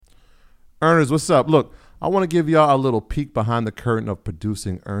Earners, what's up? Look, I want to give y'all a little peek behind the curtain of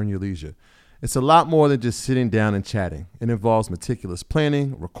producing Earn Your Leisure. It's a lot more than just sitting down and chatting. It involves meticulous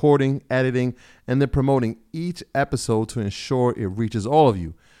planning, recording, editing, and then promoting each episode to ensure it reaches all of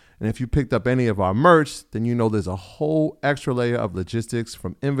you. And if you picked up any of our merch, then you know there's a whole extra layer of logistics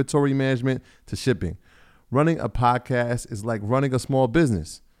from inventory management to shipping. Running a podcast is like running a small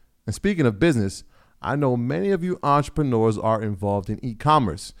business. And speaking of business, I know many of you entrepreneurs are involved in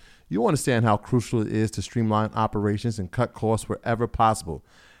e-commerce. You understand how crucial it is to streamline operations and cut costs wherever possible.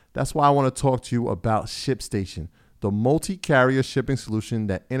 That's why I want to talk to you about ShipStation, the multi-carrier shipping solution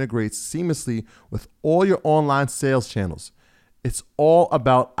that integrates seamlessly with all your online sales channels. It's all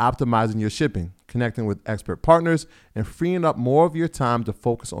about optimizing your shipping, connecting with expert partners, and freeing up more of your time to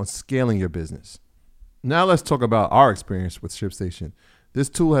focus on scaling your business. Now let's talk about our experience with ShipStation. This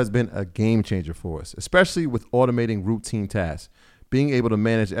tool has been a game changer for us, especially with automating routine tasks. Being able to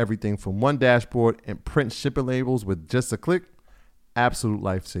manage everything from one dashboard and print shipping labels with just a click, absolute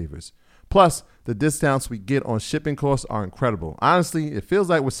lifesavers. Plus, the discounts we get on shipping costs are incredible. Honestly, it feels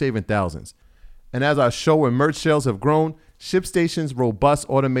like we're saving thousands. And as our show and merch sales have grown, ShipStation's robust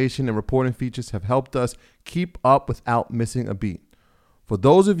automation and reporting features have helped us keep up without missing a beat. For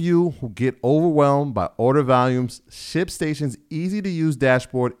those of you who get overwhelmed by order volumes, ShipStation's easy-to-use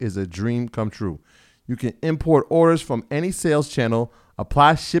dashboard is a dream come true. You can import orders from any sales channel,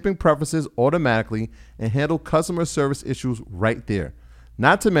 apply shipping preferences automatically, and handle customer service issues right there.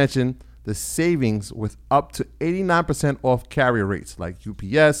 Not to mention the savings with up to 89% off carrier rates like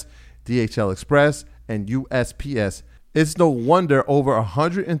UPS, DHL Express, and USPS. It's no wonder over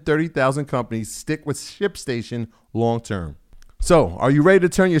 130,000 companies stick with ShipStation long term. So, are you ready to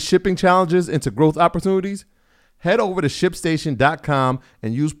turn your shipping challenges into growth opportunities? Head over to ShipStation.com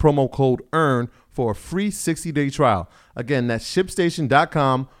and use promo code EARN for a free 60-day trial. Again, that's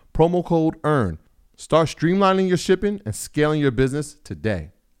ShipStation.com, promo code EARN. Start streamlining your shipping and scaling your business today.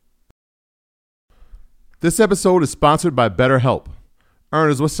 This episode is sponsored by BetterHelp.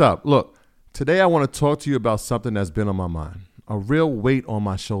 Earners, what's up? Look, today I want to talk to you about something that's been on my mind, a real weight on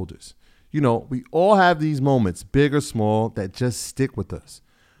my shoulders. You know, we all have these moments, big or small, that just stick with us.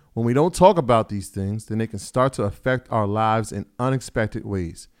 When we don't talk about these things, then they can start to affect our lives in unexpected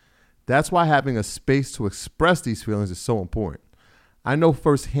ways. That's why having a space to express these feelings is so important. I know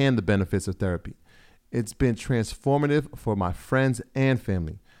firsthand the benefits of therapy. It's been transformative for my friends and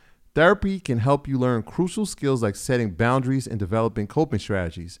family. Therapy can help you learn crucial skills like setting boundaries and developing coping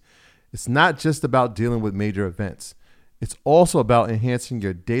strategies. It's not just about dealing with major events. It's also about enhancing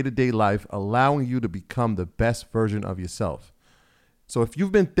your day-to-day life, allowing you to become the best version of yourself. So if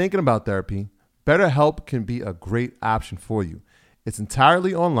you've been thinking about therapy, BetterHelp can be a great option for you. It's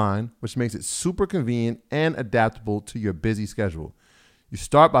entirely online, which makes it super convenient and adaptable to your busy schedule. You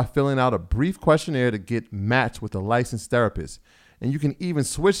start by filling out a brief questionnaire to get matched with a licensed therapist, and you can even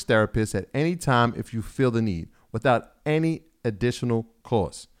switch therapists at any time if you feel the need, without any additional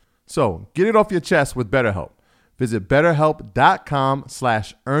cost. So get it off your chest with BetterHelp. Visit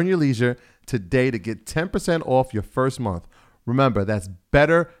BetterHelp.com/earnyourleisure today to get 10% off your first month. Remember, that's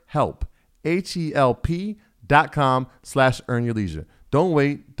BetterHelp, HELP.com/earnyourleisure. Don't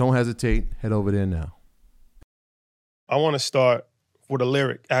wait. Don't hesitate. Head over there now. I want to start with a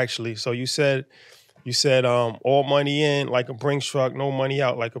lyric, actually. So you said all money in like a Brinks truck, no money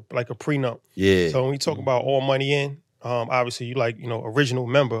out like a prenup. Yeah. So when we talk about all money in, obviously you original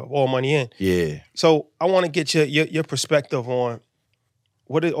member of All Money In. Yeah. So I want to get your perspective on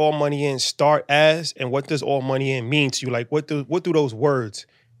what did All Money In start as, and what does All Money In mean to you? Like what do those words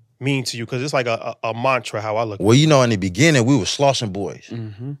mean to you? Because it's like a mantra how I look. Well, in the beginning we were Slauson Boys.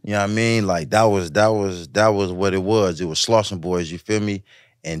 Mm-hmm. You know what I mean? Like that was what it was. It was Slauson Boys. You feel me?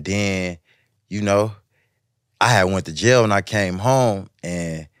 And then, I had went to jail and I came home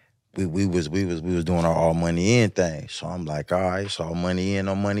and we was doing our All Money In thing. So I'm like, all right, it's all money in,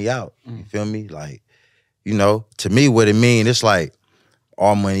 no money out. You feel me? Like, to me what it mean, it's like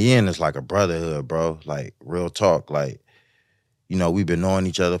All Money In is like a brotherhood, bro. Like real talk. Like, we've been knowing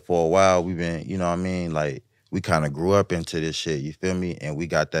each other for a while. We've been, like we kind of grew up into this shit, you feel me? And we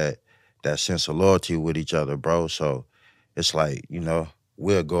got that sense of loyalty with each other, bro. So it's like,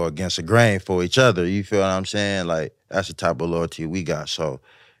 we'll go against the grain for each other. You feel what I'm saying? Like, that's the type of loyalty we got. So,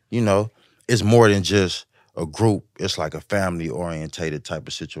 it's more than just a group. It's like a family-orientated type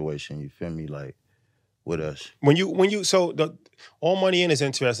of situation. You feel me? Like, with us. So the All Money In is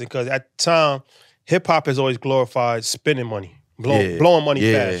interesting because at the time, hip-hop has always glorified spending money, blowing money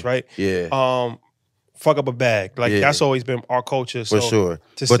fast, right? Yeah. Fuck up a bag. Like, that's always been our culture. So for sure.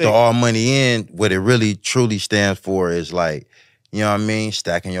 But the All Money In, what it really truly stands for is like, You know what I mean?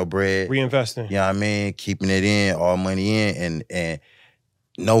 Stacking your bread. Reinvesting. You know what I mean? Keeping it in, all money in, and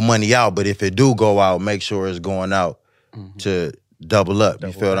no money out. But if it do go out, make sure it's going out to double up.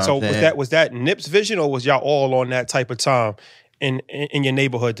 You feel what I'm So saying? was that Nip's vision, or was y'all all on that type of time in your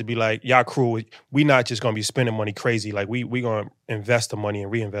neighborhood to be like, y'all crew, we not just gonna be spending money crazy. Like we gonna invest the money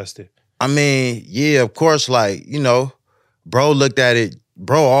and reinvest it. I mean, yeah, of course, like, you know, bro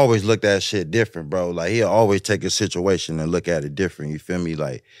always looked at shit different, bro. Like, he'll always take a situation and look at it different, you feel me?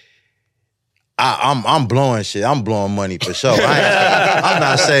 Like, I'm blowing shit. I'm blowing money for sure. I'm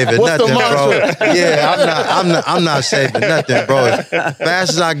not saving nothing, bro. Yeah, I'm not saving nothing, bro.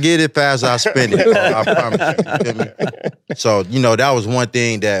 Fast as I get it, fast as I spend it, bro. I promise you. You feel me? So, you know, that was one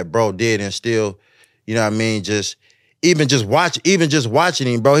thing that bro did instill, you know what I mean? Even just watching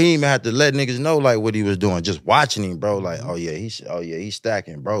him, bro. He didn't even have to let niggas know like what he was doing. Just watching him, bro. Like, he's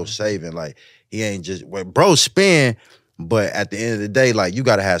stacking, bro, saving. Like, he ain't just bro spend. But at the end of the day, like, you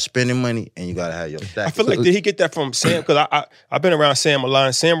gotta have spending money and you gotta have your stack. I feel like, did he get that from Sam? Because I've been around Sam a lot,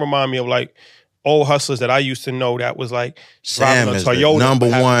 and Sam remind me of like old hustlers that I used to know that was like Sam driving a is Toyota, the number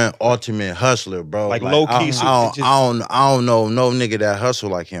one ultimate hustler, bro. Like low key. I don't know no nigga that hustle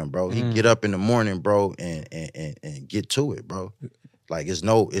like him, bro. He get up in the morning, bro, and get to it, bro. Like, it's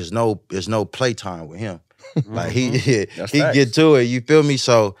no playtime with him. Like, he get to it. You feel me?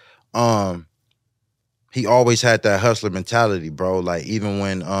 So he always had that hustler mentality, bro. Like, even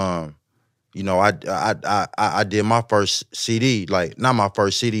when you know, I did my first CD, like, not my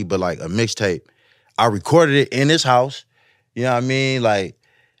first CD, but like a mixtape. I recorded it in his house, you know what I mean? Like,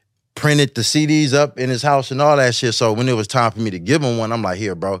 printed the CDs up in his house and all that shit. So when it was time for me to give him one, I'm like,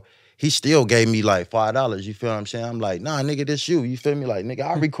 here, bro. He still gave me like $5, you feel what I'm saying? I'm like, nah, nigga, this you feel me? Like, nigga,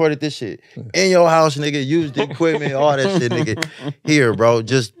 I recorded this shit in your house, nigga, used the equipment, all that shit, nigga. Here, bro,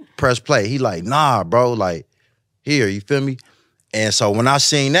 just press play. He like, nah, bro, like, here, you feel me? And so when I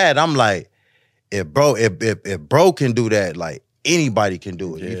seen that, I'm like, if bro can do that, like, anybody can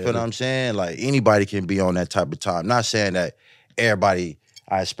do it. You feel what I'm saying? Like, anybody can be on that type of time. Not saying that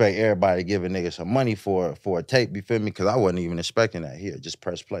I expect everybody to give a nigga some money for a tape, you feel me? Because I wasn't even expecting that. Here, just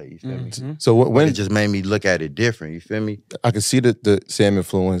press play, you feel me? So when it just made me look at it different, you feel me? I can see the Sam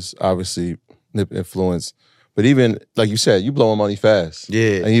influence, obviously, Nip influence. But even, like you said, you blowing money fast.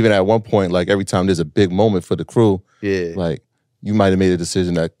 Yeah. And even at one point, like, every time there's a big moment for the crew, like, you might have made a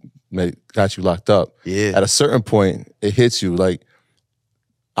decision that got you locked up. Yeah. At a certain point, it hits you. Like,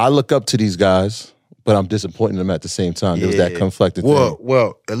 I look up to these guys, but I'm disappointing them at the same time. There was that conflicted thing.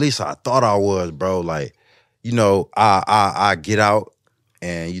 Well, at least I thought I was, bro. Like, you know, I get out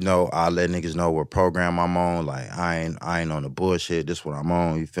and, you know, I let niggas know what program I'm on. Like, I ain't on the bullshit. This what I'm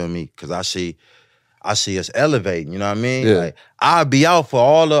on, you feel me? Because I see us elevating, you know what I mean? Yeah. Like, I'll be out for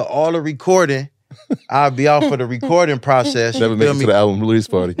all the recording. I'll be out for the recording process. Never make it to the album release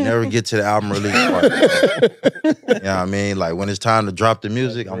party. Never get to the album release party. You know what I mean? Like, when it's time to drop the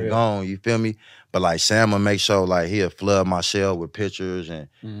music, I'm gone, you feel me? But like, Sam will make sure, like, he'll flood my shell with pictures and,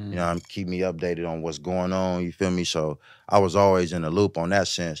 you know, keep me updated on what's going on, you feel me? So I was always in the loop on that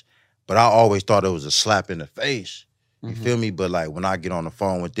sense. But I always thought it was a slap in the face. You feel me? But like, when I get on the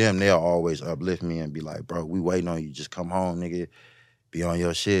phone with them, they'll always uplift me and be like, bro, we waiting on you. Just come home, nigga. Be on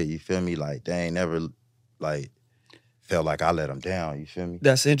your shit. You feel me? Like, they ain't never, like, felt like I let them down. You feel me?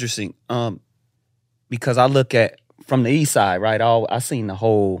 That's interesting. Because I look at, from the east side, right? I seen the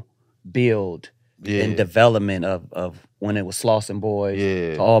whole build and development of when it was Slauson Boys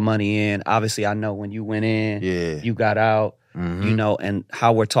to All Money In. Obviously, I know when you went in, you got out, you know, and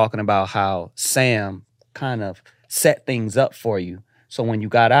how we're talking about how Sam kind of set things up for you. So when you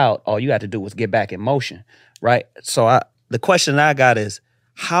got out, all you had to do was get back in motion, right? So the question I got is,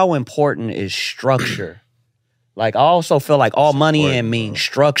 how important is structure? Like, I also feel like All Money In means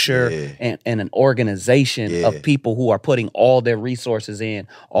structure and an organization of people who are putting all their resources in,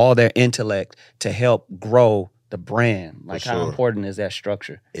 all their intellect to help grow the brand. Like, how important is that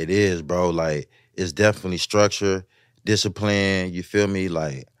structure? It is, bro. Like, it's definitely structure, discipline, you feel me?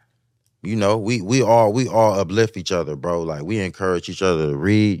 Like, you know, we all uplift each other, bro. Like, we encourage each other to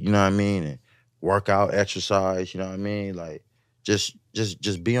read, you know what I mean? And work out, exercise, you know what I mean? Like, just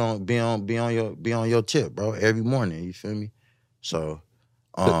be on your tip, bro, every morning, you feel me? So,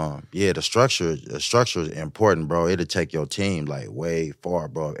 the structure is important, bro. It'll take your team like way far,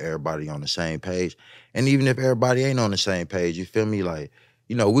 bro, if everybody on the same page. And even if everybody ain't on the same page, you feel me? Like,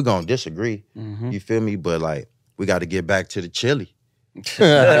 you know, we're gonna disagree, you feel me? But like, we gotta get back to the chili. We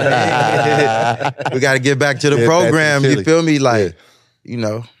gotta get back to the program, you feel me? Like, you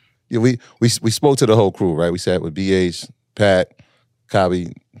know. Yeah, we spoke to the whole crew, right? We sat with BH, Pat,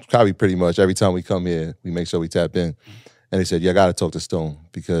 Kabi pretty much every time we come here, we make sure we tap in. And they said, I got to talk to Stone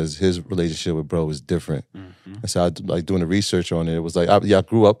because his relationship with bro was different. Mm-hmm. And so I like doing the research on it. It was like, y'all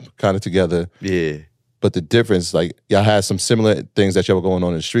grew up kind of together. Yeah. But the difference, like, y'all had some similar things that y'all were going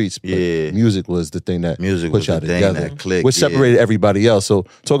on in the streets. But music was the thing that put y'all together. That clicked, which separated everybody else. So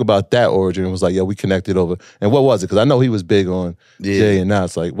talk about that origin. It was like, we connected over. And what was it? Because I know he was big on Jay, and now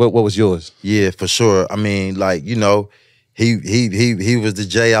it's like, what was yours? Yeah, for sure. I mean, like, you know, he was the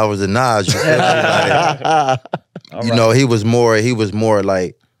Jay, I was the Nas. You feel me? Like, you know, he was more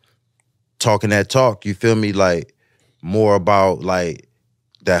like talking that talk. You feel me? Like more about like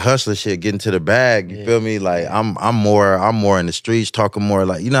that hustler shit, getting to the bag. You feel me? Like I'm more in the streets, talking more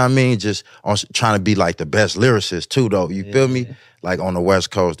like, you know what I mean? Just on trying to be like the best lyricist too, though. You feel me? Like on the West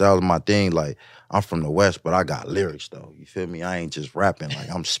Coast, that was my thing. Like I'm from the West, but I got lyrics though. You feel me? I ain't just rapping.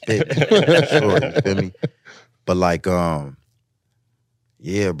 Like I'm spitting. Sure, you feel me? But like,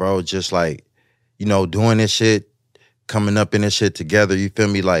 yeah, bro, just like, you know, doing this shit, coming up in this shit together, you feel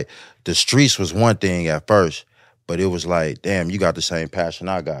me? Like, the streets was one thing at first, but it was like, damn, you got the same passion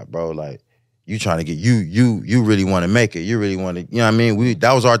I got, bro. Like, you trying to get, you really want to make it. You really want to, you know what I mean?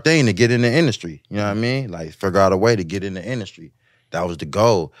 That was our thing, to get in the industry, you know what I mean? Like, figure out a way to get in the industry. That was the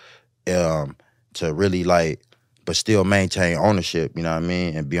goal, to really like, but still maintain ownership, you know what I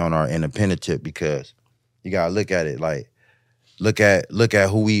mean? And be on our independent tip, because you gotta look at it like, look at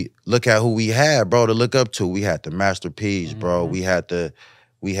who we had, bro, to look up to. We had the Master P's, bro. We had the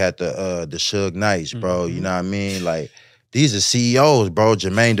Suge Knights, bro. You know what I mean? Like, these are CEOs, bro.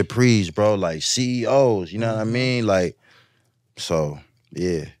 Jermaine Dupri's, bro. Like, CEOs, you know what I mean? Like, so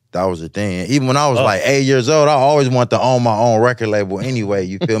yeah, that was the thing. Even when I was like 8 years old, I always wanted to own my own record label anyway.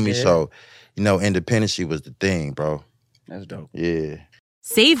 You feel me? So, you know, independency was the thing, bro. That's dope. Yeah.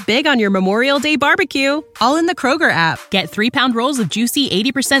 Save big on your Memorial Day barbecue, all in the Kroger app. Get 3-pound rolls of juicy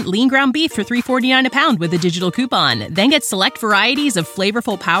 80% lean ground beef for $3.49 a pound with a digital coupon. Then get select varieties of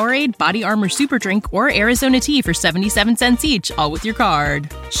flavorful Powerade, Body Armor Super Drink, or Arizona tea for 77 cents each, all with your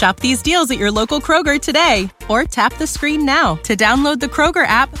card. Shop these deals at your local Kroger today, or tap the screen now to download the Kroger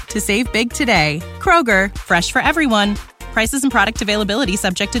app to save big today. Kroger, fresh for everyone. Prices and product availability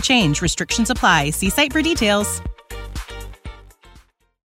subject to change. Restrictions apply. See site for details.